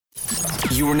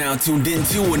You are now tuned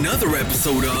into another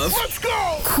episode of Let's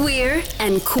go! Queer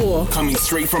and Cool. Coming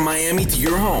straight from Miami to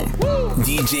your home. Woo!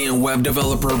 DJ and web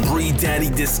developer Bree Daddy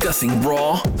discussing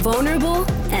raw, Vulnerable,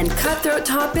 and cutthroat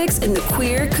topics in the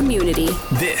queer community.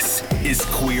 This is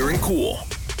Queer and Cool.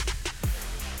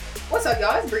 What's up,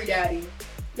 y'all? It's Bree Daddy.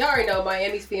 Y'all already know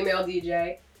Miami's female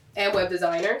DJ and web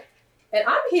designer. And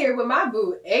I'm here with my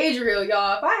boo, Adriel,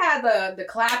 y'all. If I had the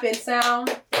clapping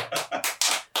sound,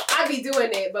 I'd be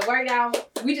doing it. But right now,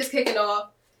 we just kicking off.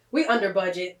 We under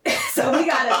budget. So we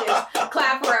gotta just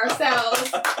clap for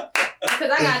ourselves.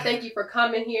 Because I gotta thank you for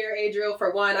coming here, Adriel.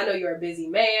 For one, I know you're a busy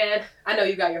man. I know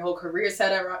you got your whole career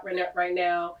set up right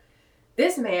now.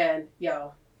 This man,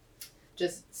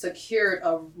 just secured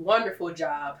a wonderful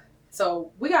job.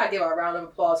 So we gotta give a round of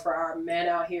applause for our men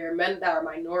out here, men that are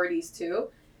minorities too,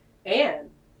 and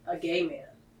a gay man.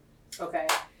 Okay.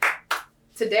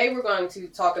 Today we're going to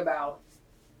talk about,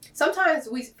 sometimes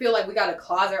we feel like we gotta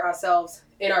closet ourselves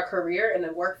in our career in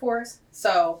the workforce.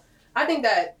 So I think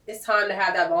that it's time to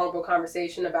have that vulnerable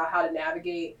conversation about how to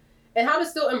navigate and how to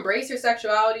still embrace your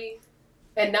sexuality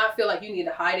and not feel like you need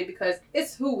to hide it because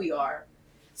it's who we are.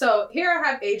 So here I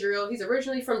have Adriel. He's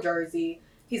originally from Jersey.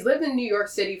 He's lived in New York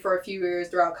City for a few years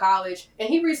throughout college, and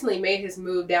he recently made his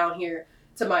move down here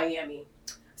to Miami.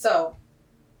 So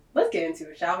let's get into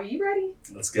it, shall we? You ready?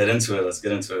 Let's get into it.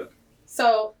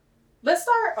 So let's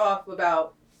start off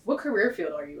about what career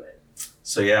field are you in?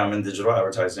 So yeah, I'm in digital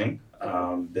advertising.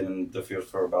 Been in the field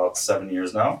for about 7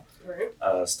 years now. Right.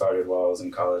 Started while I was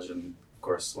in college, and of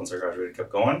course, once I graduated,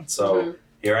 kept going. So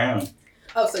Here I am.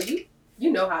 Oh, so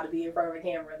you know how to be in front of a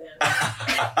camera then.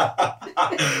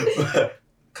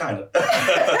 Kind of. and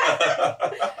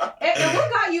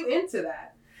what got you into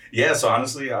that? Yeah, so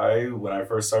honestly, when I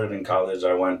first started in college,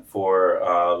 I went for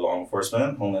law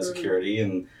enforcement, homeland security,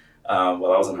 and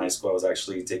while I was in high school, I was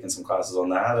actually taking some classes on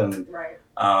that. And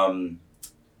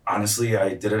honestly,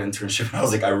 I did an internship, and I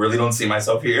was like, I really don't see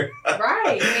myself here.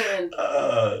 Right,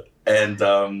 and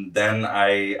then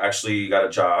I actually got a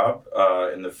job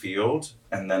in the field,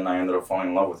 and then I ended up falling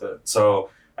in love with it. So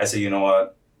I said, you know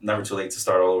what? Never too late to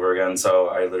start all over again. So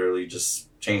I literally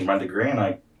just changed my degree and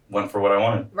I went for what I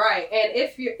wanted. Right. And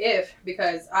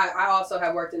because I also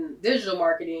have worked in digital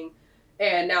marketing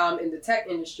and now I'm in the tech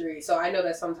industry. So I know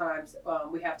that sometimes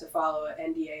we have to follow an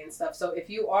NDA and stuff. So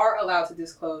if you are allowed to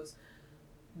disclose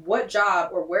what job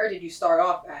or where did you start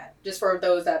off at, just for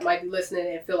those that might be listening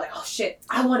and feel like, oh shit,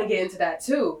 I want to get into that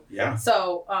too. Yeah.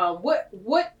 So what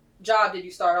job did you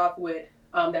start off with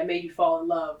that made you fall in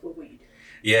love with what you did?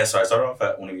 Yeah, so I started off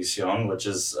at Univision, which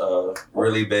is a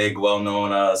really big,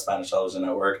 well-known Spanish television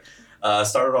network.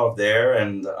 Started off there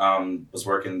and was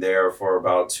working there for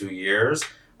about 2 years.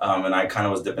 And I kind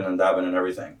of was dipping and dabbing in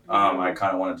everything. I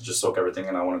kind of wanted to just soak everything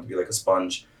in. I wanted to be like a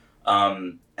sponge.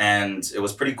 And it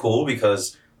was pretty cool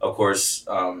because, of course,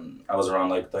 I was around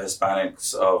like the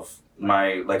Hispanics of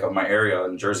my area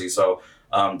in Jersey. So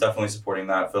definitely supporting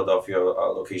that Philadelphia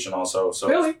location also. So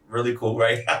really? It's really cool,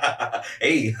 right?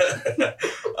 Hey.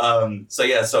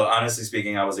 So honestly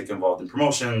speaking, I was like involved in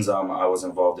promotions. I was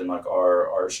involved in like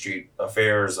our street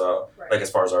affairs, like as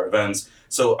far as our events.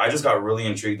 So I just got really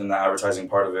intrigued in the advertising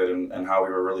part of it and how we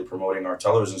were really promoting our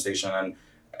television station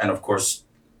and of course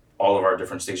all of our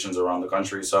different stations around the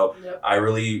country. So I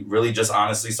really, really just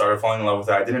honestly started falling in love with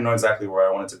it. I didn't know exactly where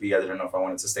I wanted to be. I didn't know if I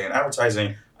wanted to stay in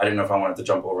advertising. I didn't know if I wanted to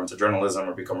jump over into journalism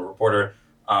or become a reporter.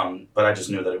 But I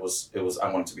just knew that it was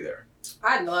I wanted to be there.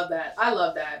 I love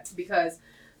that because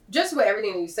just with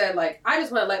everything you said, like, I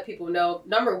just want to let people know,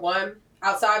 number one,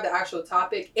 outside the actual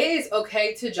topic, it is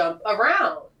okay to jump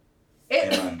around.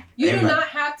 Amen. You Amen. do not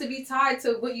have to be tied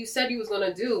to what you said you was going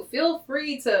to do. Feel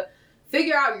free to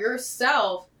figure out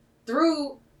yourself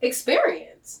through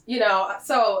experience,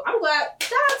 So I'm glad,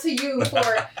 shout out to you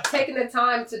for taking the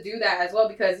time to do that as well,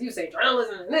 because you say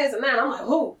journalism and this and that. I'm like,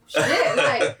 oh, shit.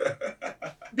 Like,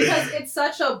 because it's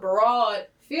such a broad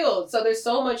field. So there's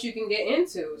so much you can get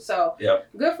into. So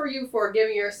Good for you for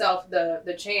giving yourself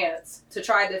the chance to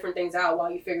try different things out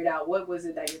while you figured out what was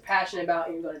it that you're passionate about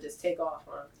and you're going to just take off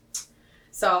on.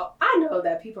 So I know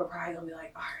that people are probably going to be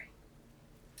like, all right,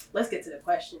 let's get to the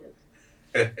question.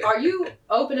 Are you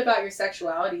open about your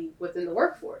sexuality within the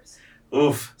workforce?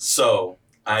 Oof. So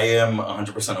I am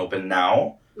 100% open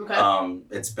now. Okay.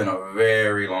 It's been a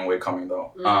very long way coming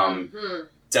though.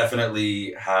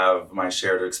 Definitely have my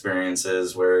shared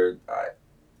experiences where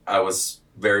I was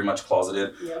very much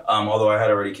closeted. Yep. Although I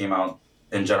had already came out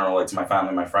in general, like to my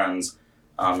family, my friends,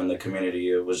 in the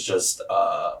community. It was just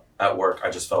at work, I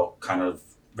just felt kind of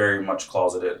very much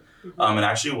closeted. It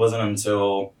actually wasn't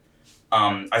until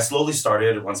I slowly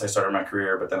started once I started my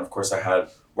career, but then of course I had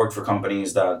worked for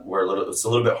companies that were it's a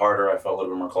little bit harder. I felt a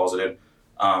little bit more closeted.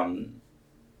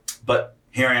 But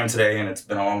here I am today, and it's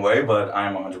been a long way, but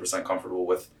I'm 100% comfortable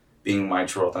with being my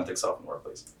true, authentic self in the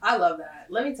workplace. I love that.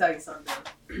 Let me tell you something.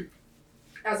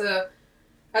 As a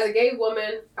gay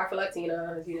woman,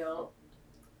 Afro-Latina, you know,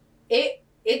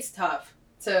 it's tough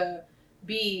to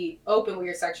be open with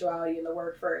your sexuality in the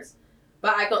workforce.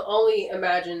 But I can only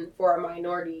imagine for a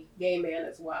minority gay man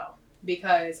as well.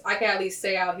 Because I can at least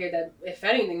say out here that, if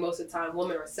anything, most of the time,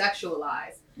 women are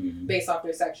sexualized based off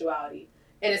their sexuality.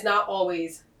 And it's not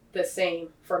always the same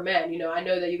for men. You know, I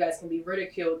know that you guys can be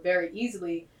ridiculed very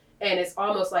easily. And it's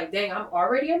almost like, dang, I'm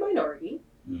already a minority.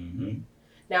 Mm-hmm.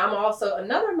 Now I'm also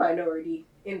another minority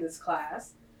in this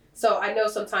class. So I know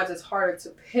sometimes it's harder to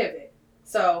pivot.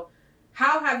 So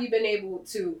how have you been able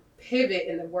to pivot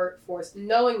in the workforce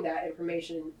knowing that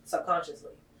information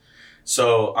subconsciously?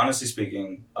 So honestly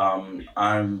speaking,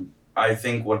 I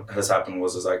think what has happened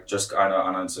was I just kind of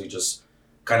honestly just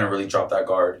kind of really dropped that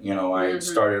guard. You know, I needed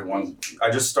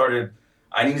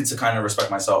to kind of respect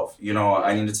myself. You know,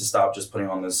 I needed to stop just putting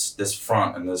on this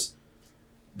front and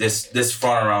this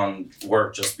front around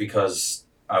work just because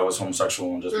I was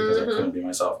homosexual and just because I couldn't be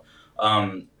myself.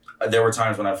 There were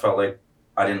times when I felt like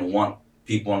I didn't want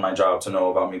people in my job to know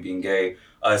about me being gay,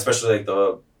 especially like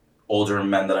the older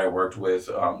men that I worked with,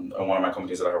 one of my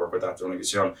companies that I worked with after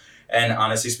Univision. And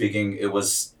honestly speaking,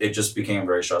 it just became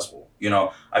very stressful. You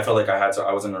know, I felt like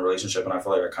I was in a relationship and I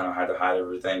felt like I kind of had to hide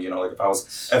everything. You know, like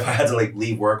if I had to like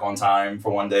leave work on time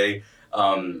for one day,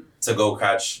 to go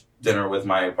catch dinner with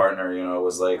my partner, you know, it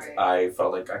was like, right. I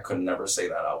felt like I could never say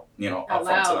that out, you know, out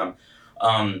front to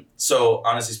them. So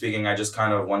honestly speaking, I just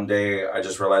kind of one day I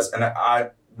just realized, and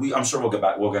I'm sure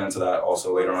we'll get into that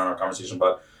also later on in our conversation,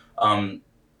 but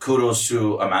kudos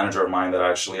to a manager of mine that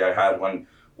actually I had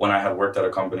when I had worked at a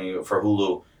company for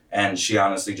Hulu, and she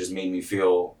honestly just made me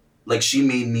feel like she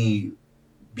made me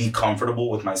be comfortable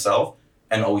with myself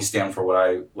and always stand for what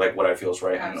I feel is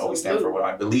right. Absolutely. And always stand for what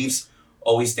I believe,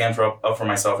 always stand up for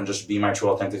myself and just be my true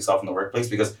authentic self in the workplace,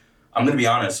 because I'm going to be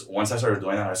honest, once I started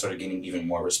doing that, I started gaining even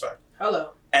more respect.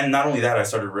 Hello. And not only that, I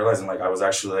started realizing like I was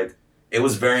actually like, it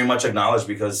was very much acknowledged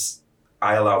because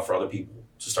I allowed for other people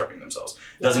to start being themselves.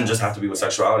 It doesn't just have to be with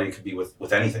sexuality, it could be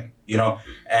with anything, you know?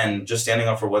 And just standing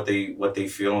up for what they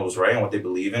feel was right and what they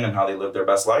believe in and how they live their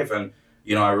best life. And,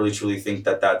 you know, I really truly think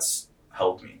that that's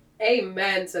helped me.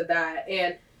 Amen to that.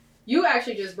 And you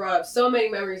actually just brought up so many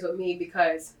memories with me,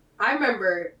 because I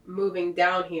remember moving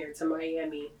down here to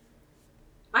Miami.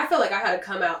 I felt like I had to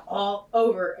come out all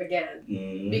over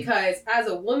again, because as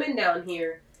a woman down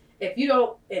here, if you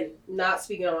don't, and not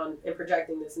speaking on and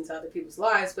projecting this into other people's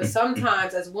lives, but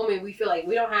sometimes as women, we feel like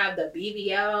we don't have the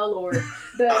BBL or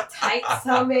the tight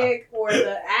stomach or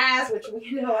the ass, which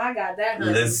we know I got that,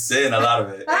 honey. Listen, a lot of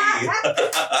it.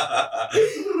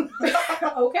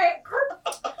 Okay.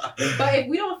 But if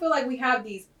we don't feel like we have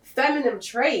these feminine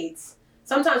traits,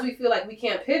 sometimes we feel like we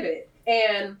can't pivot.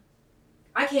 And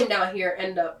I came down here,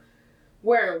 ended up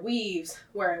wearing weaves,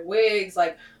 wearing wigs,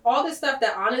 like all this stuff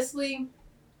that honestly,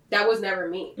 that was never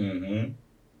me. Mm-hmm.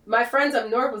 My friends up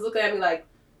north was looking at me like,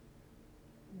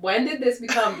 when did this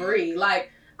become Bree? Like,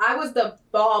 I was the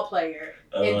ball player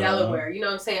in Delaware. You know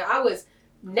what I'm saying? I was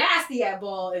nasty at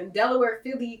ball in Delaware,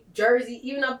 Philly, Jersey,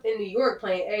 even up in New York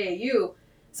playing AAU.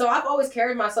 So I've always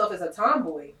carried myself as a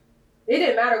tomboy. It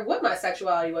didn't matter what my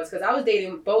sexuality was, because I was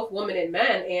dating both women and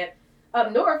men. And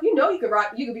up north, you know, you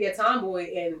could be a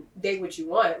tomboy and date what you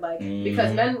want, like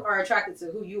because men are attracted to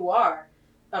who you are.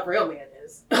 A real man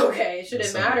is. Okay, it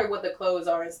shouldn't matter what the clothes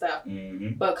are and stuff.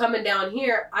 Mm-hmm. But coming down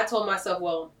here, I told myself,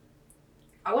 well,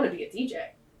 I want to be a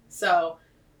DJ. So,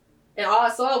 and all I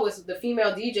saw was the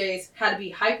female DJs had to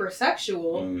be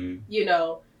hypersexual, you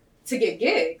know, to get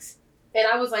gigs. And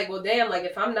I was like, well, damn, like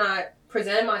if I'm not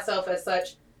presenting myself as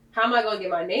such, how am I going to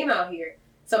get my name out here?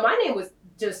 So my name was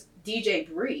just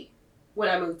DJ Bree when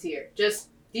I moved here. Just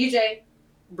DJ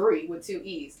Bree with 2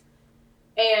 E's.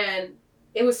 And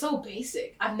it was so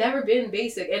basic. I've never been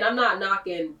basic. And I'm not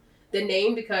knocking the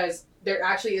name, because there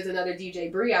actually is another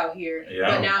DJ Bree out here.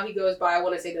 Yeah. But now he goes by, I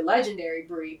want to say, the legendary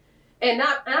Bree. And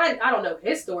I don't know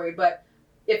his story, but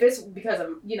if it's because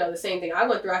of, you know, the same thing I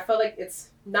went through, I felt like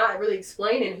it's not really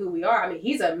explaining who we are. I mean,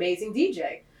 he's an amazing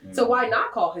DJ. So why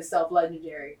not call himself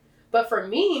legendary? But for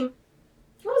me,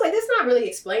 I was like, this is not really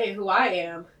explaining who I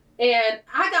am. And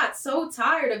I got so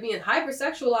tired of being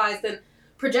hypersexualized and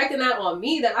projecting that on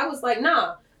me that I was like,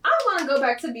 nah, I want to go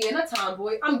back to being a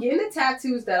tomboy. I'm getting the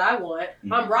tattoos that I want.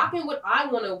 I'm rocking what I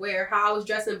want to wear, how I was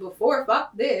dressing before.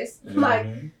 Fuck this. Like,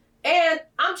 and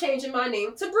I'm changing my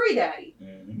name to Bree Daddy,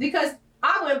 because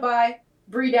I went by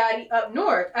Bree Daddy up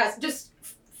north as just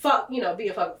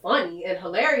being fucking funny and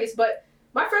hilarious. But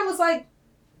my friend was like,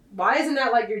 why isn't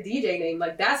that like your DJ name?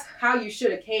 Like, that's how you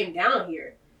should have came down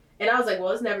here. And I was like,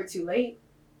 well, it's never too late.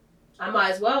 I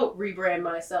might as well rebrand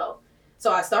myself.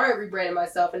 So I started rebranding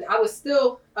myself, and I was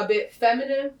still a bit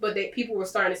feminine, but people were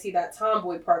starting to see that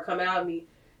tomboy part come out of me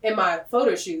in my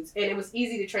photo shoots. And it was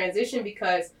easy to transition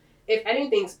because, if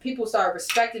anything, people started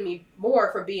respecting me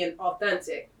more for being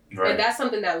authentic. Right. And that's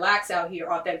something that lacks out here,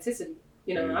 authenticity.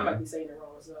 You know, I might be saying it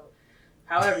wrong, so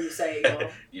however you say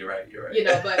it. You're right. You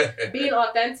know, but being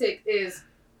authentic is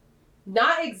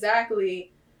not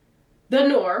exactly the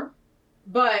norm,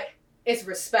 but it's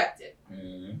respected.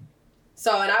 Mm-hmm.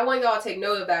 So, and I want y'all to take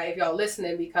note of that if y'all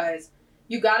listening, because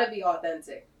you got to be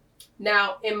authentic.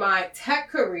 Now, in my tech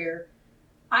career,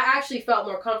 I actually felt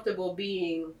more comfortable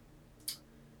being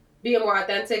more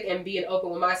authentic and being open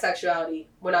with my sexuality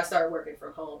when I started working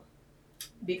from home,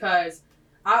 because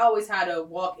I always had to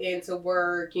walk into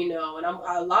work, you know, and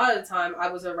a lot of the time I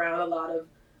was around a lot of,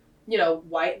 you know,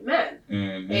 white men,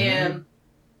 mm-hmm. and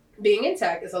being in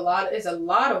tech is a lot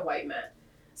of white men.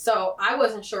 So I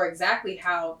wasn't sure exactly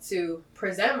how to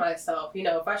present myself, you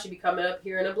know, if I should be coming up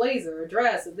here in a blazer or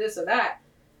dress or this or that.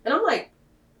 And I'm like,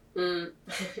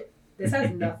 this has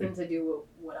nothing to do with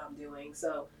what I'm doing.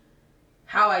 So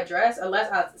how I dress,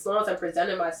 as long as I'm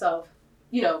presenting myself,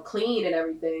 you know, clean and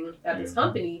everything at this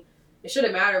company, it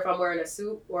shouldn't matter if I'm wearing a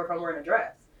suit or if I'm wearing a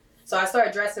dress. So I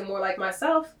started dressing more like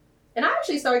myself, and I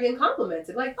actually started getting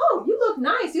complimented. Like, oh, you look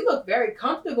nice. You look very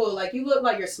comfortable. Like, you look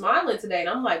like you're smiling today. And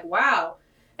I'm like, wow.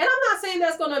 And I'm not saying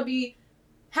that's going to be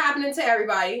happening to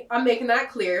everybody. I'm making that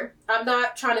clear. I'm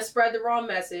not trying to spread the wrong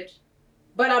message,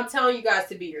 but I'm telling you guys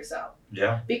to be yourself.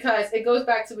 Yeah. Because it goes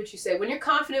back to what you said. When you're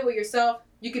confident with yourself,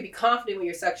 you can be confident with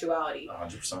your sexuality.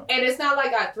 100%. And it's not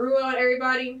like I threw it on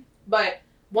everybody, but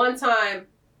one time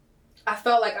I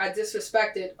felt like I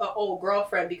disrespected an old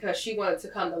girlfriend because she wanted to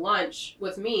come to lunch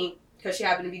with me because she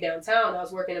happened to be downtown. I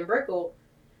was working in Brickell,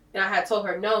 and I had told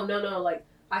her, no, like,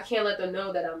 I can't let them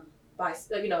know that I'm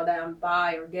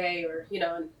bi or gay, or, you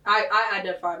know, and I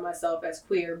identify myself as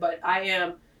queer, but I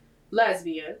am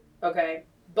lesbian, okay?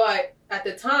 But at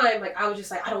the time, like, I was just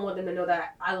like, I don't want them to know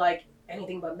that I like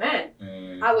anything but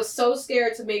men. I was so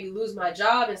scared to maybe lose my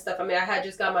job and stuff. I mean, I had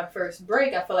just got my first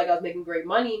break. I felt like I was making great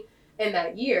money in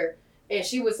that year. And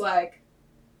she was like,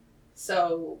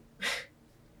 so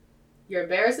you're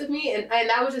embarrassed of me? And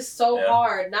that was just so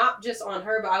hard, not just on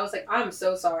her, but I was like, I'm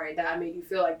so sorry that I made you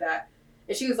feel like that.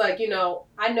 And she was like, you know,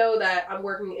 I know that I'm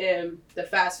working in the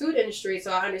fast food industry,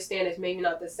 so I understand it's maybe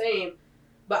not the same,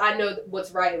 but I know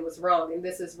what's right and what's wrong, and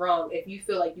this is wrong if you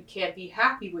feel like you can't be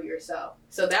happy with yourself.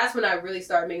 So that's when I really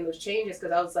started making those changes,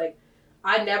 because I was like,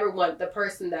 I never want the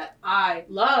person that I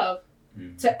love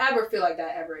to ever feel like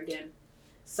that ever again.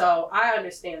 So I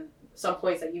understand some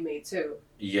points that you made too.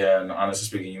 Yeah, and honestly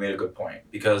speaking, you made a good point,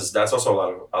 because that's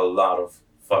also a lot of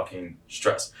fucking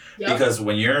stress. Yep. Because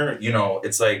when you're, you know,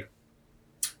 it's like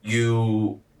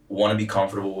you want to be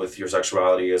comfortable with your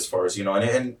sexuality as far as, you know,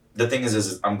 and the thing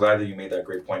is I'm glad that you made that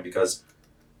great point, because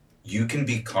you can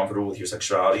be comfortable with your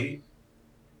sexuality,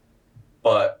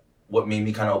 but what made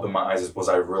me kind of open my eyes was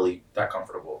I really that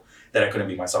comfortable that I couldn't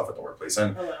be myself at the workplace.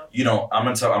 And, you know, I'm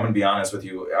going to be honest with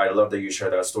you. I love that you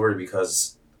shared that story,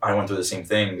 because I went through the same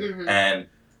thing, and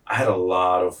I had a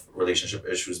lot of relationship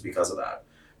issues because of that.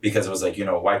 Because it was like, you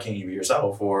know, why can't you be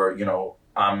yourself? Or, you know,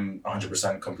 I'm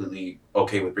 100% completely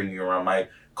okay with bringing you around my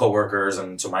coworkers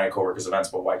and to my coworkers' events,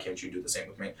 but why can't you do the same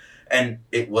with me? And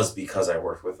it was because I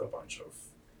worked with a bunch of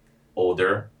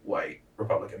older white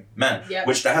Republican men,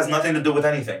 which that has nothing to do with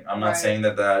anything. I'm not saying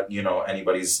that, you know,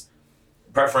 anybody's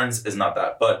preference is not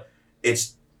that, but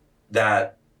it's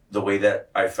that the way that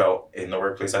I felt in the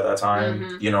workplace at that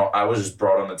time, you know, I was just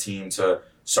brought on the team to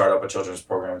start up a children's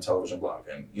program and television blog.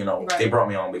 And, you know, they brought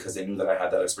me on because they knew that I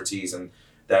had that expertise and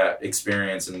that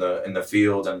experience in the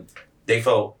field, and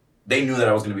they knew that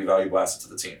I was going to be a valuable asset to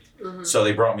the team. So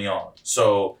they brought me on.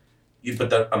 So but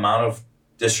the amount of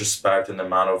disrespect and the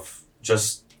amount of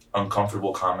just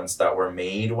uncomfortable comments that were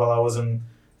made while I was in,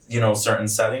 you know, certain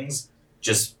settings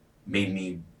just made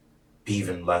me be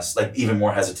even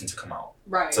more hesitant to come out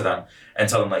to them and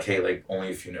tell them, like, hey, like, only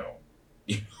if you know.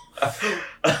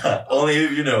 Only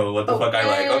if you know what the fuck I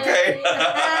like, okay?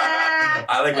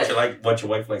 I like what your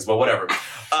wife likes, but whatever.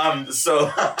 So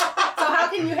how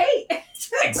can you hate?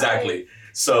 Exactly.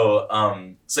 So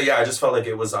yeah, I just felt like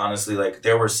it was honestly like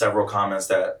there were several comments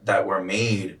that were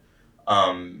made,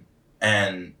 and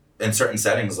in certain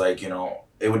settings, like, you know,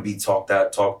 it would be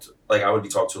I would be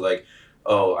talked to like,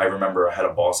 oh, I remember I had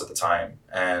a boss at the time,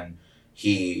 and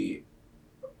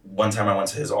one time I went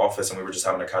to his office and we were just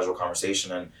having a casual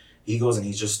conversation, and he goes and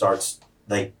he just starts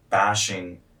like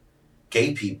bashing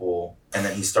gay people, and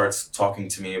then he starts talking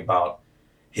to me about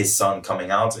his son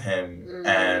coming out to him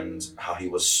and how he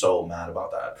was so mad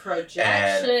about that.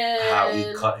 Projection. And how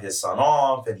he cut his son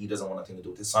off and he doesn't want nothing to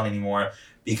do with his son anymore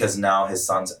because now his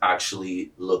son's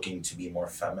actually looking to be more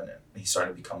feminine. He's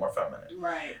starting to become more feminine.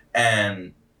 Right.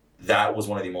 And that was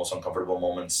one of the most uncomfortable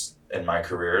moments in my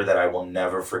career that I will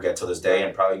never forget to this day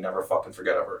and probably never fucking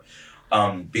forget ever.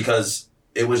 Because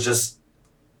it was just,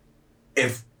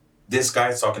 if this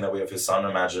guy's talking that way of his son,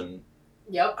 imagine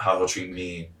how he'll treat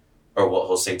me or what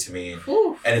he'll say to me.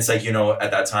 Oof. And it's like, you know,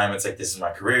 at that time, it's like, this is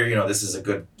my career, you know, this is a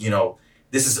good, you know,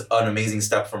 this is an amazing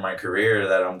step for my career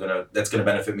that that's going to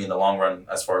benefit me in the long run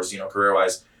as far as, you know,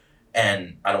 career-wise.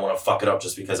 And I don't want to fuck it up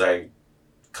just because I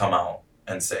come out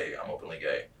and say I'm openly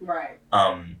gay. Right.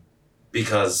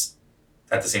 Because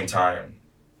at the same time,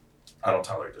 I don't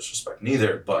tolerate disrespect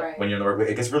neither, but when you're in the workplace,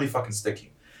 it gets really fucking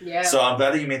sticky. Yeah. So I'm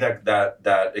glad that you made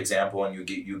that example and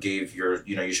you gave your,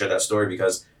 you know, you shared that story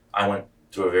because I went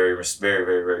through a very, very,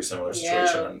 very, very similar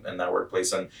situation in that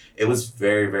workplace. And it was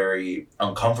very, very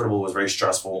uncomfortable. It was very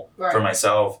stressful for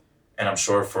myself. And I'm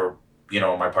sure for, you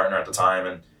know, my partner at the time.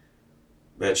 And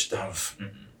bitch, that was...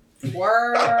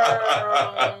 Word.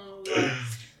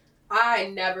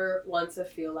 I never want to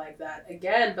feel like that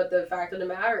again. But the fact of the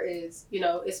matter is, you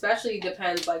know, especially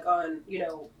depends like on, you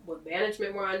know, what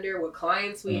management we're under, what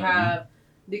clients we have.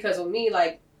 Because with me,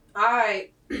 like,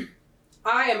 I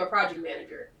am a project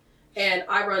manager. And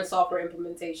I run software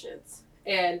implementations.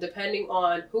 And depending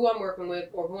on who I'm working with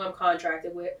or who I'm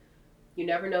contracted with, you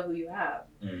never know who you have.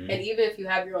 And even if you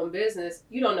have your own business,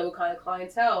 you don't know what kind of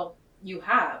clientele you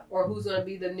have or who's going to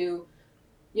be the new,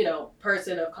 you know,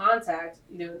 person of contact,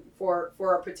 you know, for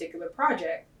a particular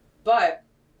project. But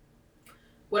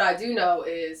what I do know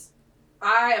is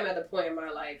I am at a point in my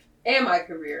life and my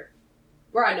career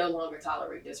where I no longer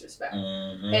tolerate disrespect.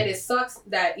 And it sucks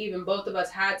that even both of us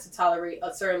had to tolerate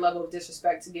a certain level of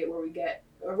disrespect to get where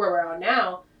we're at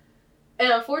now.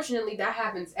 And unfortunately, that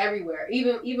happens everywhere,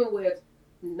 even with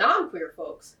non-queer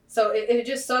folks. So it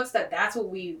just sucks that that's what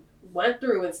we went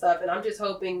through and stuff. And I'm just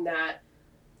hoping that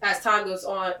as time goes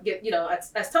on,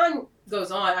 as time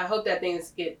goes on, I hope that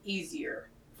things get easier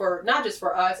for not just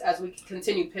for us as we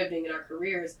continue pivoting in our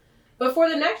careers, but for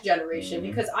the next generation,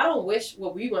 because I don't wish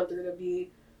what we went through to be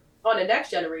on the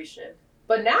next generation.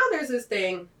 But now there's this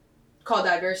thing called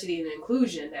diversity and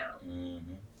inclusion now.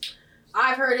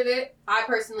 I've heard of it. I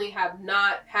personally have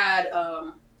not had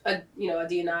a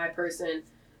D&I person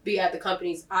be at the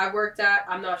companies I worked at.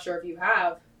 I'm not sure if you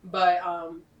have, but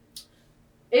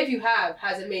if you have,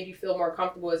 has it made you feel more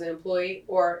comfortable as an employee,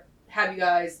 or have you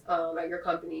guys at your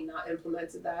company not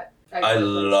implemented that? I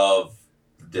love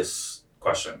this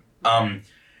question.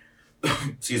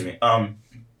 Excuse me.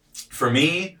 For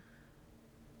me,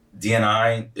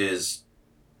 D&I is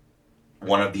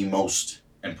one of the most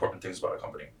important things about a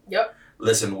company. Yep.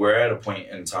 Listen, we're at a point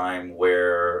in time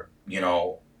where, you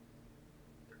know,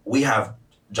 we have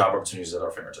job opportunities at our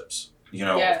fingertips. You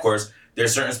know, of course,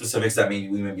 there's certain specifics that maybe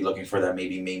we may be looking for that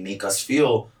maybe may make us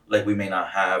feel like we may not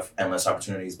have endless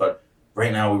opportunities. But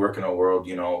right now we work in a world,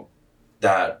 you know,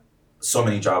 that so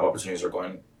many job opportunities are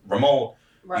going remote.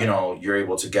 You know, you're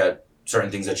able to get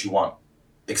certain things that you want,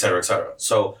 et cetera, et cetera.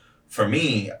 So for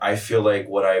me, I feel like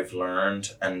what I've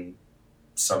learned, and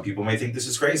some people may think this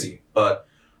is crazy, but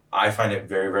I find it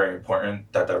very, very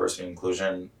important that diversity and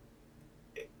inclusion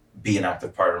be an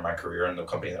active part of my career in the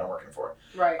company that I'm working for.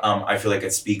 Right. I feel like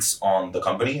it speaks on the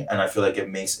company, and I feel like it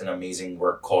makes an amazing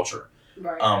work culture.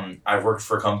 Right. I've worked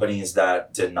for companies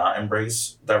that did not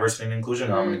embrace diversity and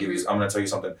inclusion. I'm going to tell you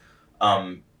something.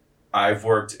 I've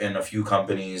worked in a few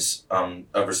companies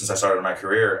ever since I started my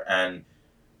career, and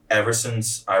ever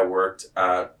since I worked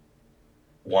at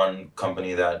one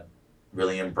company that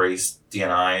really embraced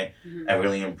D&I and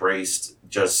really embraced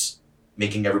just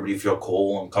making everybody feel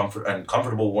cool and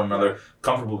comfortable with one another,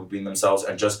 comfortable with being themselves,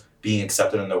 and just being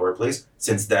accepted in the workplace.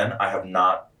 Since then, I have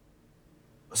not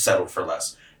settled for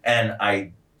less. And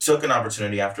I took an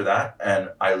opportunity after that,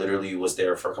 and I literally was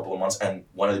there for a couple of months. And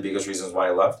one of the biggest reasons why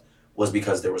I left was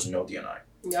because there was no D&I.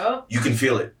 Yeah. You can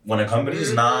feel it. When a company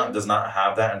does not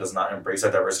have that and does not embrace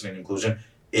that diversity and inclusion,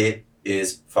 it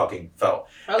is fucking felt.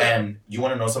 Okay. And you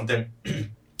want to know something?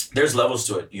 There's levels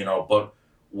to it, you know, but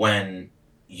when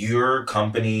your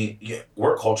company,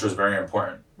 work culture is very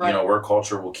important. Right. You know, work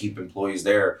culture will keep employees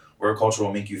there. Work culture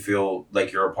will make you feel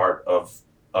like you're a part of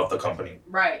the company.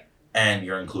 Right. And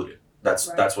you're included. That's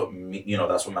what that's what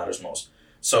matters most.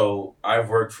 So I've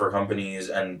worked for companies,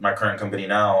 and my current company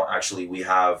now, actually, we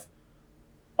have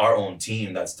our own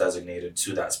team that's designated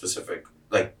to that specific,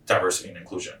 like, diversity and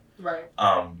inclusion. Right.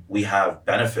 We have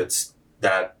benefits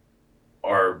that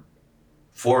are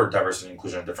for diversity and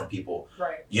inclusion of different people.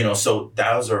 Right. You know, so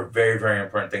those are very, very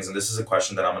important things. And this is a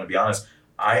question that I'm going to be honest,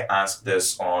 I ask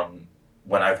this on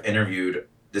when I've interviewed.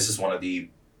 This is one of the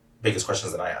biggest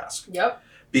questions that I ask. Yep.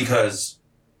 Because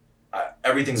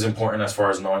everything's important as far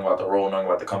as knowing about the role, knowing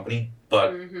about the company,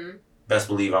 but best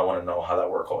believe I want to know how that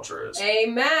work culture is.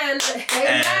 Amen.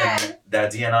 Amen. And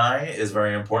that D&I is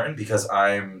very important because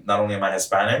I'm not only am I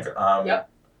Hispanic,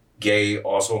 gay,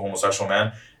 also a homosexual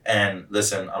man. And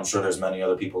listen, I'm sure there's many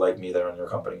other people like me that are in your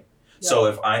company. Yep. So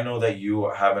if I know that you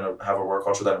have a work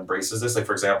culture that embraces this, like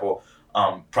for example,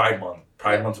 Pride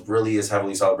Month really is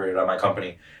heavily celebrated at my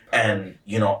company. And,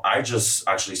 you know, I just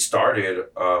actually started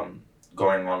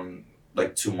going on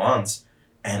like 2 months.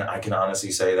 And I can honestly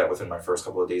say that within my first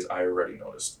couple of days, I already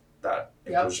noticed that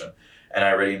inclusion. And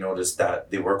I already noticed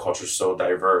that the work culture is so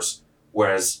diverse.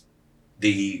 Whereas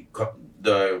the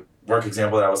work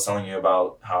example that I was telling you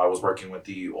about, how I was working with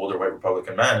the older white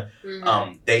Republican men,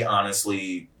 they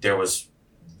honestly,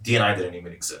 D&I didn't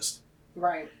even exist.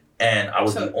 Right. And I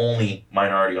was the only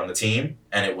minority on the team.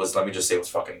 And it was, let me just say, it was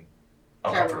fucking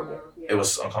uncomfortable. It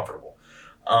was uncomfortable.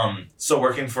 So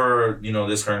working for, you know,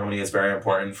 this current company is very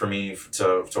important for me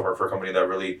to work for a company that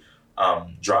really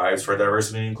drives for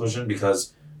diversity and inclusion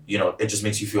because, you know, it just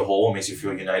makes you feel whole, it makes you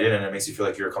feel united, and it makes you feel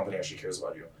like your company actually cares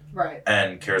about you. Right.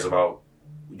 And cares about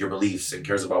your beliefs and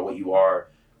cares about what you are,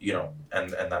 you know,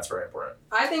 and that's very important.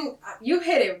 I think you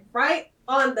hit it right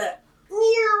on the...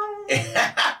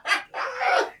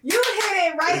 You hit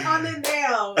it right on the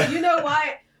nail. You know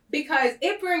why? Because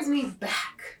it brings me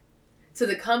back to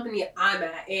the company I'm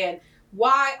at, and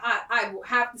why I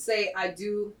have to say I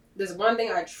do. There's one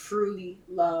thing I truly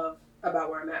love about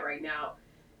where I'm at right now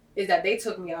is that they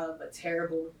took me out of a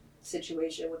terrible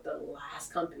situation with the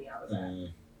last company I was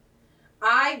at.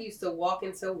 I used to walk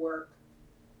into work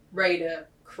ready to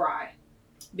cry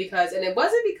and it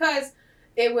wasn't because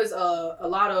it was a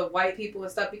lot of white people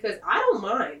and stuff, because I don't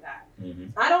mind that.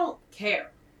 I don't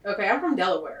care. Okay, I'm from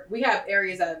Delaware. We have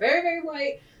areas that are very, very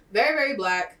white, very, very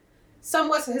black,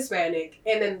 somewhat Hispanic,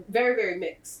 and then very, very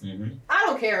mixed. I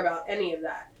don't care about any of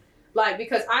that. Like,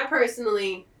 because I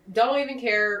personally don't even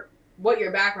care what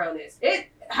your background is.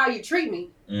 How you treat me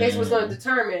is what's going to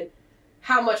determine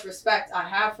how much respect I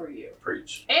have for you.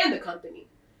 Preach. And the company.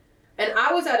 And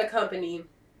I was at a company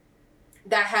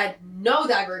that had no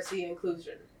diversity and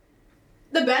inclusion.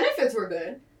 The benefits were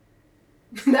good.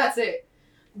 That's it.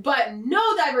 But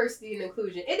no diversity and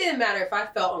inclusion. It didn't matter if I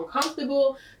felt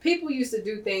uncomfortable. People used to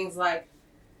do things like,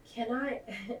 can I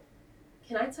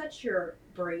touch your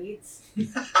braids?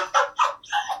 Get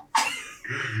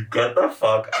the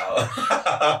fuck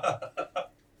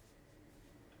out.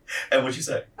 And what'd you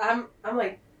say? I'm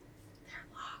like, they're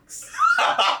locks.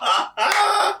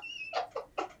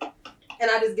 And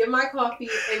I just give my coffee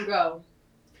and go.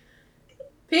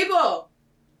 People,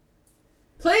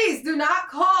 please do not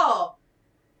call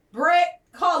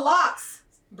locks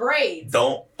braids.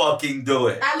 Don't fucking do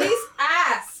it. At least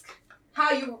ask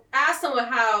someone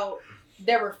how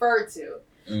they're referred to.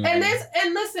 And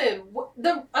listen,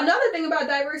 another thing about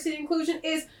diversity and inclusion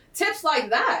is tips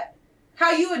like that. How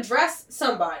you address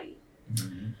somebody.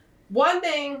 One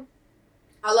thing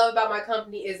I love about my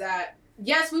company is that,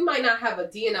 yes, we might not have a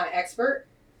D&I expert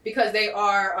because they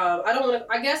are,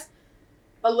 I guess,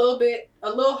 a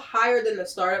little higher than the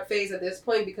startup phase at this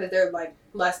point because they're like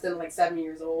less than like 7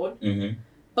 years old.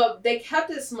 But they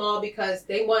kept it small because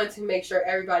they wanted to make sure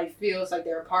everybody feels like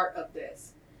they're a part of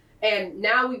this. And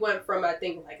now we went from, I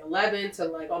think, like 11 to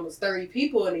like almost 30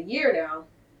 people in a year now.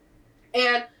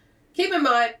 And keep in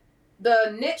mind,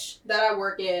 the niche that I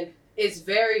work in is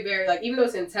very, very, like, even though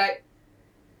it's in tech,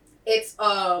 it's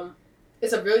a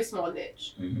really small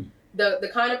niche.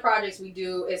 The kind of projects we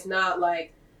do is not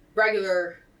like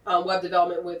regular web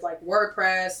development with like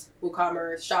WordPress,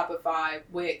 WooCommerce, Shopify,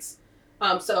 Wix.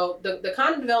 So the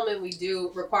kind of development we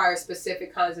do requires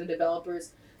specific kinds of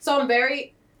developers. So I'm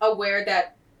very aware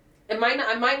that I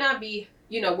might not be,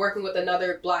 you know, working with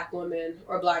another black woman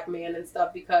or black man and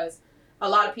stuff because a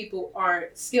lot of people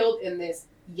aren't skilled in this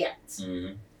yet.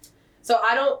 So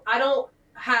I don't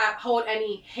hold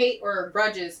any hate or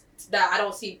grudges that I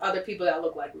don't see other people that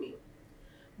look like me.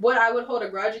 What I would hold a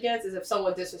grudge against is if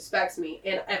someone disrespects me.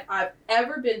 And if I've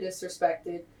ever been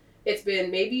disrespected, it's been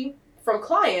maybe from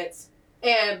clients,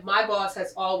 and my boss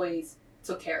has always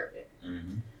took care of it.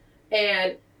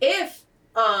 And if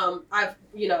I've,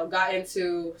 you know, got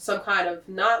into some kind of,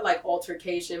 not like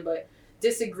altercation, but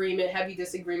heavy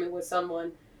disagreement with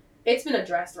someone, it's been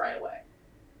addressed right away.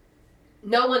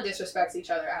 No one disrespects each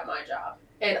other at my job.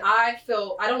 And I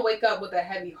don't wake up with a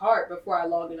heavy heart before I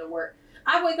log into work.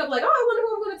 I wake up like, oh, I wonder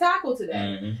who I'm going to tackle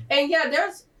today. And yeah,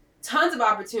 there's tons of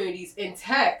opportunities in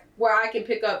tech where I can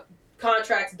pick up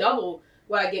contracts double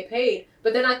what I get paid.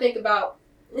 But then I think about,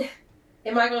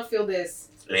 am I going to feel this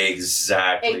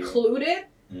exactly included?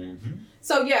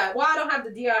 So yeah, while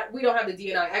we don't have the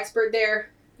D&I expert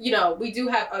there, you know, we do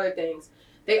have other things.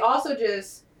 They also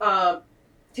just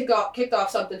kicked off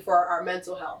something for our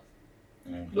mental health,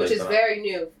 which is very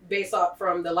new, based off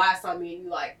from the last time me and you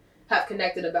like have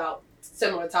connected about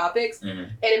similar topics.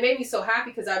 And it made me so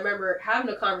happy because I remember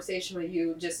having a conversation with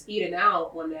you just eating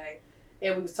out one day,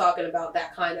 and we was talking about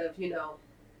that kind of, you know,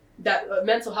 that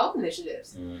mental health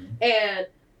initiatives. And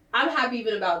I'm happy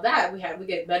even about that. We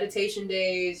get meditation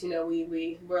days. You know,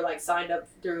 we're like signed up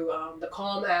through the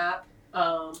Calm app.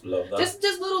 Love that.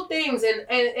 Just little things,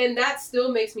 and that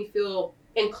still makes me feel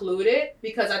included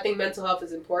because I think mental health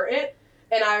is important,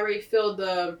 and I already feel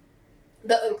the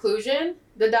inclusion.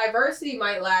 The diversity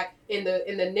might lack in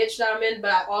the niche that I'm in,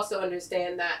 but I also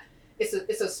understand that it's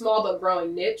a small but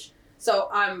growing niche. So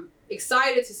I'm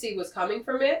excited to see what's coming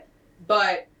from it.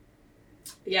 But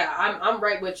yeah, I'm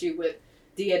right with you with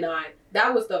D&I.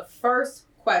 That was the first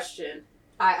question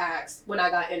I asked when I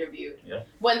got interviewed. Yeah.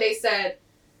 When they said,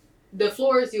 the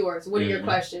floor is yours, what are your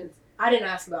questions? I didn't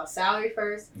ask about salary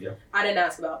first. Yeah. I didn't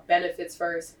ask about benefits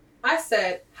first. I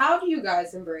said, how do you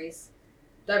guys embrace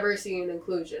diversity and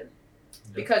inclusion?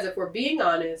 Yeah. Because if we're being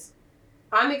honest,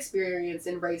 I'm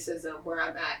experiencing racism where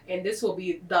I'm at, and this will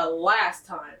be the last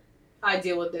time I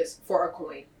deal with this for a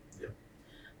coin. Yeah.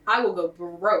 I will go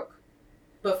broke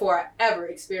before I ever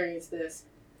experience this,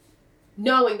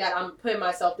 knowing that I'm putting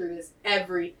myself through this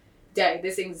every day.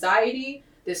 This anxiety,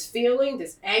 this feeling,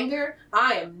 this anger,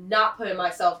 I am not putting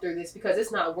myself through this because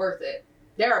it's not worth it.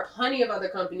 There are plenty of other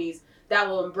companies that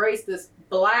will embrace this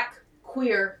Black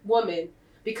queer woman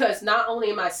because not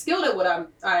only am I skilled at what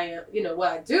I am, you know,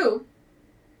 what I do,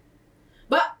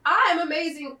 but I am an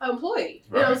amazing employee.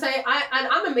 You know what I'm saying?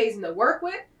 I'm amazing to work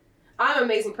with. I'm an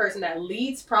amazing person that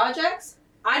leads projects.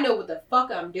 I know what the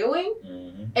fuck I'm doing,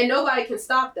 and nobody can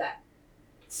stop that.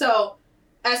 So,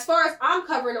 as far as I'm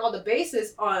covering all the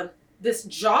bases on this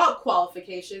job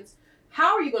qualifications,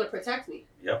 how are you going to protect me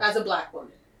as a Black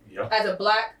woman, as a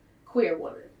Black queer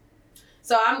woman?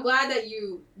 So I'm glad that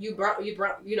you brought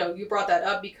that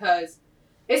up because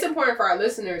it's important for our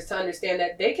listeners to understand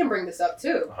that they can bring this up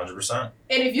too. 100%.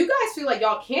 And if you guys feel like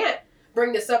y'all can't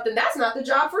bring this up, then that's not the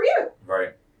job for you.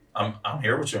 Right. I'm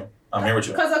here with you. I'm here with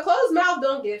you. Because a closed mouth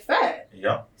don't get fed.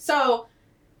 Yeah. So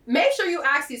make sure you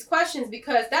ask these questions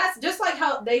because that's just like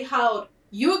how they held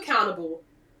you accountable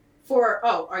for,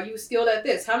 oh, are you skilled at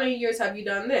this? How many years have you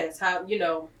done this? How, you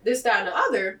know, this, that, and the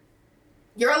other.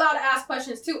 You're allowed to ask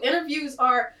questions too. Interviews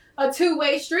are a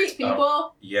two-way street,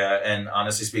 people. Yeah, and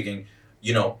honestly speaking,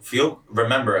 you know,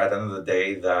 remember at the end of the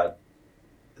day that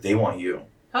they want you.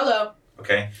 Hello.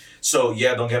 Okay? So,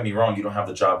 yeah, don't get me wrong, you don't have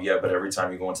the job yet, but every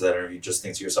time you go into that interview, just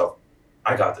think to yourself,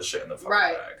 I got this shit in the fucking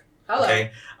bag. Hello.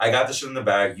 Okay? I got this shit in the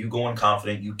bag. You go in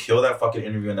confident, you kill that fucking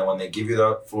interview, and then when they give you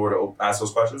the floor to ask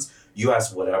those questions, you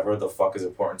ask whatever the fuck is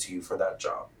important to you for that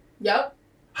job. Yep.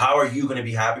 How are you going to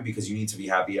be happy? Because you need to be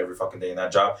happy every fucking day in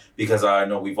that job. Because I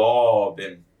know we've all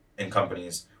been in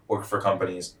companies, worked for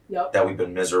companies that we've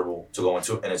been miserable to go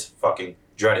into, and it's fucking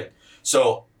dreaded.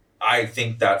 So I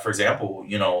think that, for example,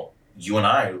 you know, you and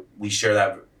I, we share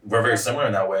that, we're very similar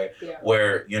in that way,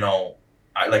 where, you know,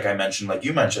 like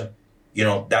you mentioned, you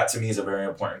know, that to me is a very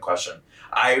important question.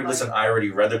 I already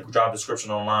read the job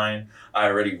description online. I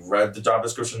already read the job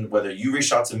description, whether you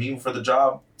reached out to me for the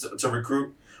job to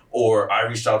recruit, or I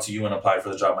reached out to you and applied for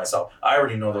the job myself. I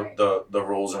already know the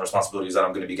roles and responsibilities that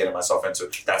I'm going to be getting myself into.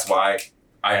 That's why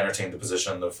I entertained the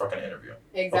position in the fucking interview.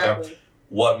 Exactly. Okay?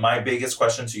 What my biggest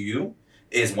question to you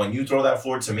is, when you throw that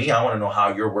floor to me, I want to know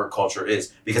how your work culture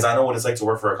is. Because I know what it's like to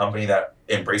work for a company that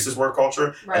embraces work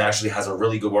culture and actually has a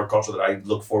really good work culture that I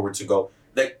look forward to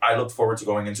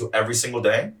going into every single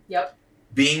day. Yep.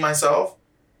 Being myself,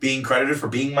 being credited for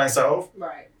being myself.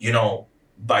 Right. You know,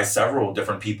 by several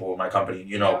different people in my company,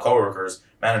 you know, coworkers,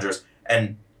 managers,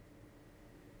 and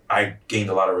I gained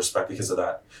a lot of respect because of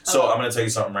that. So I'm going to tell you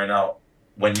something right now.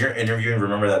 When you're interviewing,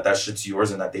 remember that shit's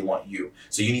yours and that they want you.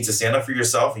 So you need to stand up for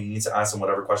yourself and you need to ask them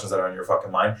whatever questions that are in your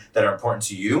fucking mind that are important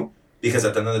to you, because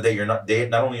at the end of the day,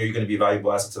 not only are you going to be a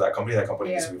valuable asset to that company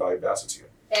needs to be a valuable asset to you.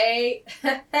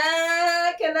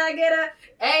 Can I get a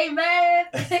amen?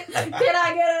 Can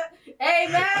I get a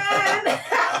amen?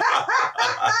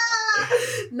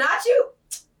 Not you.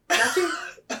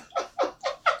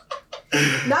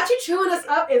 Not you chewing us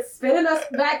up and spitting us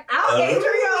back out, Adriel.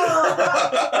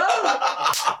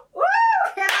 Oh. Woo!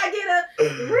 Can I get a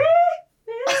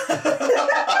refill?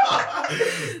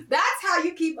 That's how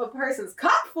you keep a person's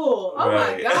cup full? Oh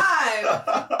Right. my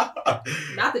God.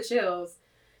 Not the chills.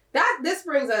 This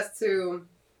brings us to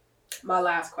my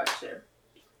last question.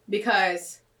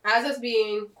 Because as us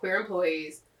being queer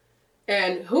employees,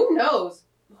 and who knows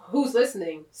who's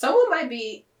listening, someone might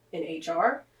be in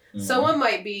HR, someone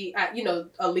might be at,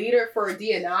 a leader for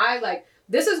D&I. Like,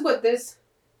 this is what this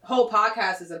whole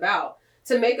podcast is about,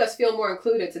 to make us feel more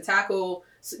included, to tackle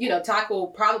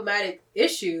problematic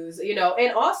issues,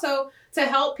 and also to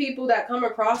help people that come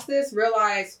across this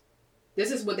realize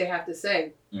this is what they have to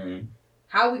say. Mm-hmm.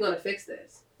 How are we going to fix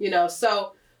this?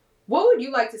 So what would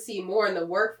you like to see more in the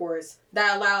workforce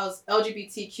that allows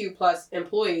LGBTQ plus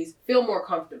employees feel more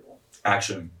comfortable?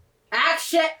 Action.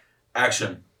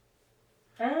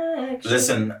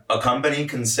 Listen, a company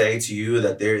can say to you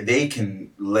that they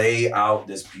can lay out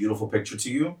this beautiful picture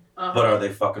to you, but are they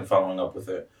fucking following up with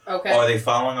it? Okay. Or are they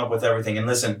following up with everything? And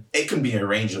listen, it can be a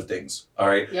range of things, all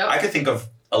right? Yep. I could think of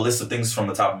a list of things from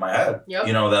the top of my head, Yep.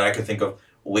 that I could think of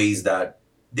ways that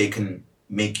they can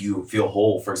make you feel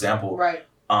whole. For example, Right.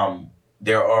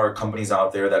 There are companies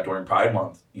out there that during Pride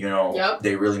Month, Yep.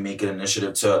 they really make an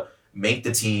initiative to make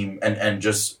the team and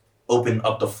just open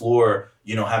up the floor,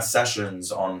 have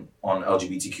sessions on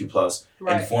LGBTQ plus,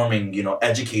 Right. informing,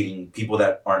 educating people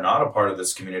that are not a part of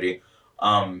this community.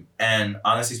 And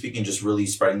honestly speaking, just really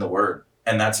spreading the word.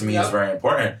 And that to me is Yep. very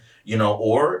important,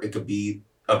 or it could be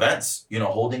events,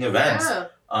 holding events.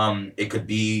 Yeah. It could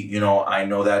be, I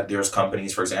know that there's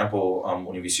companies, for example,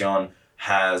 Univision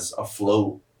has a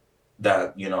float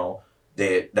that,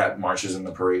 that marches in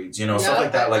the parades, stuff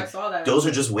like that. I saw that. Those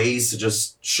are just ways to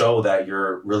just show that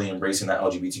you're really embracing that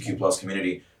LGBTQ plus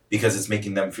community, because it's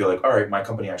making them feel like, all right, my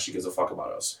company actually gives a fuck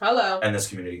about us. Hello. And this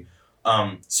community.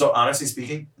 So honestly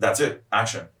speaking, that's it.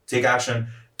 Action. Take action.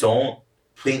 Don't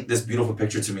paint this beautiful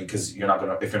picture to me if you're not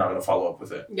gonna follow up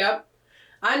with it. Yep.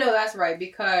 I know that's right,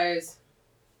 because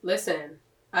listen,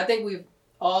 I think we've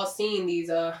all seen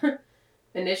these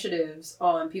initiatives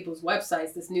on people's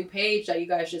websites, this new page that you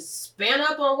guys just span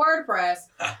up on WordPress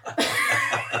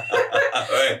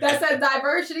that says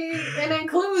diversity and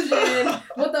inclusion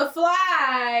with a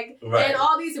flag, Right. and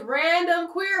all these random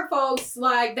queer folks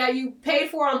like that you paid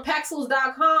for on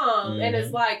Pexels.com. And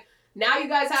it's like, now you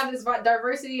guys have this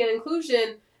diversity and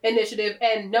inclusion initiative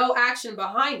and no action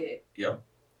behind it. Yep.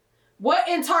 What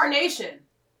in tarnation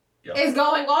is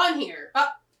going on here?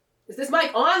 Is this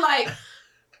mic on? Like,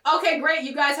 okay, great,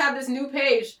 you guys have this new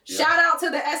page. Yeah. Shout out to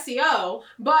the SEO,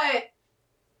 but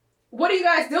what are you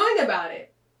guys doing about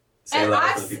it? Say And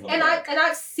that for the people in the back.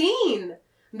 I've seen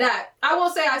that. I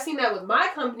won't say I've seen that with my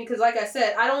company, because like I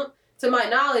said, to my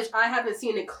knowledge, I haven't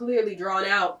seen it clearly drawn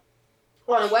out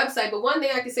on a website. But one thing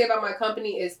I can say about my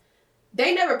company is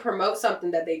they never promote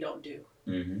something that they don't do.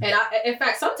 Mm-hmm. And in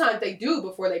fact, sometimes they do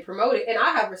before they promote it. And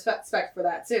I have respect for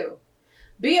that too.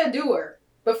 Be a doer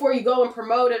before you go and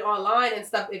promote it online and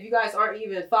stuff, if you guys aren't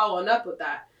even following up with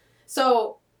that.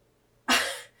 So,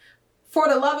 for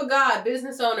the love of God,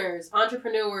 business owners,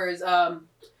 entrepreneurs,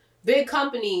 big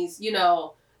companies,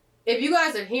 if you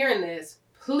guys are hearing this,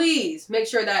 please make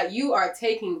sure that you are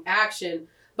taking action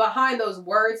behind those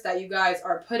words that you guys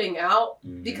are putting out.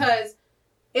 Mm-hmm. Because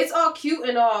it's all cute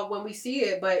and all when we see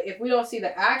it, but if we don't see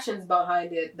the actions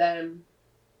behind it, then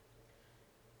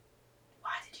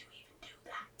why did you even do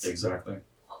that? Exactly.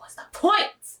 What was the point?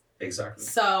 Exactly.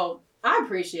 So I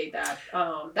appreciate that.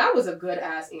 That was a good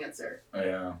ass answer.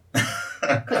 Yeah.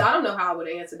 Because I don't know how I would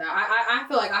answer that. I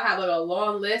feel like I have like a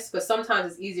long list, but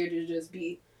sometimes it's easier to just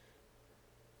be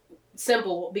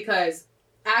simple, because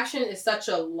action is such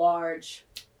a large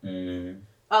feeling.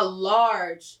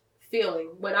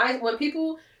 When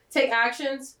people take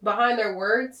actions behind their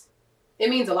words, it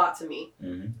means a lot to me.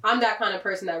 Mm-hmm. I'm that kind of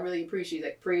person that really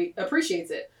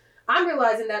appreciates it. I'm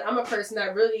realizing that I'm a person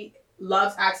that really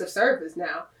loves acts of service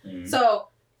now. Mm-hmm. So,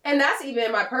 and that's even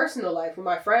in my personal life with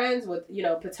my friends, with,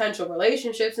 potential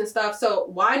relationships and stuff. So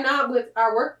why not with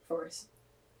our workforce?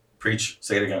 Preach.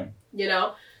 Say it again.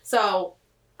 So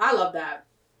I love that.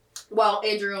 Well,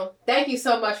 Adriel, thank you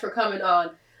so much for coming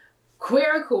on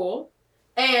Queer and Cool.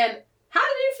 And how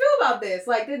did you feel about this?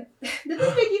 Like, did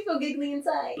this make you feel giggly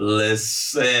inside?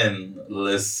 Listen.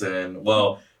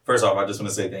 Well, first off, I just want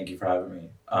to say thank you for having me.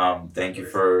 Thank you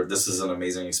for, this is an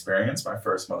amazing experience. My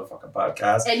first motherfucking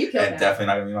podcast. And you killed And that. definitely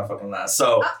not going to be my fucking last.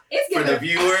 So, It's for gonna- the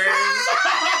viewers,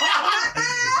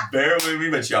 bear with me,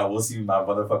 but y'all will see my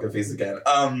motherfucking face again.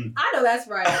 I know that's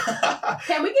right.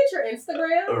 Can we get your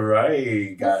Instagram?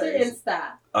 Right, guys. What's your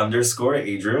Insta?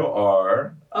 _Adriel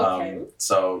R. Okay.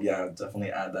 So, yeah,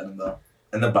 definitely add that in the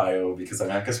in the bio because I'm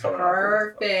not gonna spell it.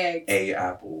 Perfect. A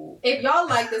Apple. If y'all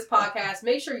like this podcast,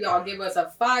 make sure y'all give us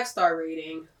a 5-star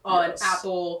rating on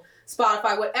Apple,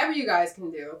 Spotify, whatever you guys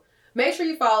can do. Make sure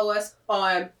you follow us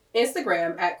on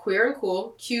Instagram at Queer and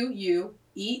Cool, QUEERN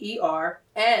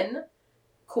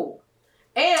Cool.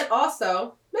 And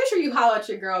also, make sure you holler at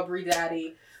your girl Bree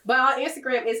Daddy. But on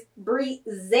Instagram, it's Bree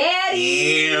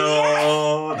Zaddy. Ew,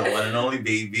 the one and only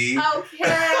baby. Okay.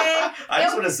 I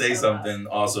just want to say something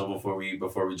also before we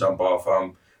jump off.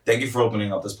 Thank you for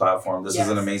opening up this platform. This is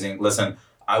an amazing. Listen,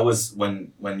 I was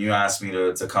when you asked me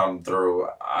to come through,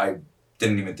 I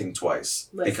didn't even think twice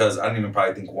because I didn't even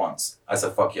probably think once. I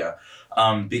said fuck yeah,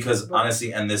 because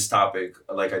honestly, and this topic,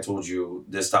 like I told you,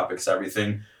 this topic's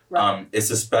everything. Right. It's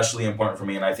especially important for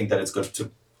me, and I think that it's good to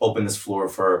open this floor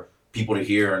for people to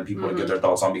hear and people to get their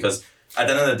thoughts on, because at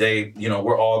the end of the day, you know,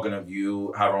 we're all going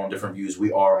to have our own different views.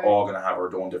 We are all going to have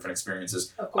our own different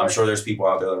experiences. I'm sure there's people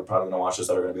out there that are probably going to watch this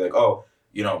that are going to be like, oh,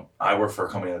 you know, I work for a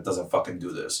company that doesn't fucking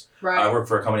do this. Right. I work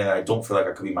for a company that I don't feel like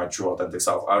I could be my true authentic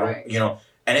self. I don't, you know,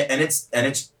 and it's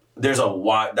there's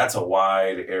that's a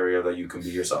wide area that you can be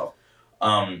yourself.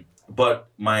 But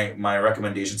my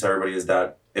recommendation to everybody is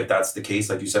that if that's the case,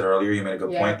 like you said earlier, you made a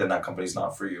good point, then that company's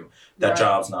not for you. That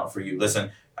job's not for you.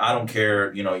 Listen, I don't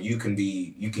care, you know, you can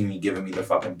be giving me the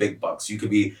fucking big bucks. You could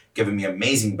be giving me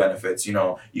amazing benefits, you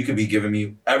know. You could be giving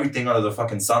me everything under the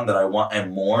fucking sun that I want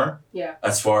and more. Yeah.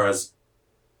 As far as,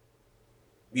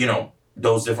 you know,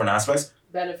 those different aspects.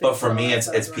 Benefits. But for me,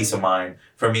 it's peace of mind.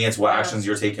 For me, it's what actions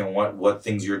you're taking, what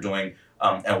things you're doing,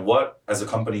 and what as a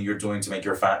company you're doing to make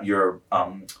your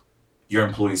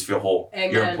employees feel whole.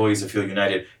 Amen. Your employees feel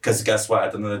united. Because guess what?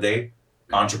 At the end of the day,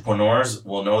 entrepreneurs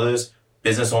will know this.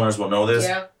 Business owners will know this.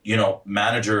 Yeah. You know,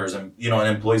 managers and, you know,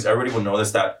 and employees, everybody will know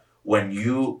this, that when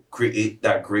you create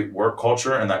that great work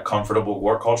culture and that comfortable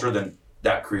work culture, then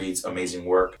that creates amazing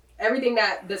work. Everything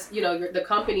that this, you know, the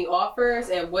company offers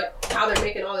and how they're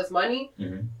making all this money,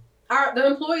 the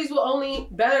employees will only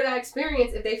better that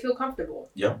experience if they feel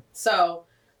comfortable. Yeah. So,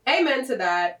 amen to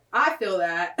that. I feel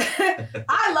that.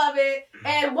 I love it.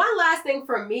 And one last thing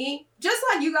from me, just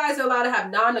like you guys are allowed to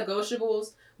have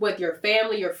non-negotiables with your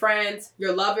family, your friends,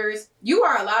 your lovers, you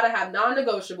are allowed to have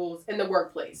non-negotiables in the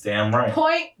workplace. Damn right.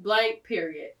 Point blank,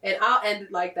 period. And I'll end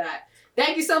it like that.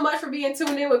 Thank you so much for being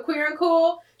tuned in with Queer and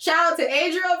Cool. Shout out to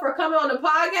Adriel for coming on the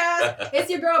podcast. It's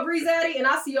your girl Bree Zaddy, and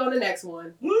I'll see you on the next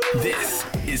one. This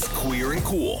is Queer and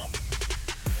Cool.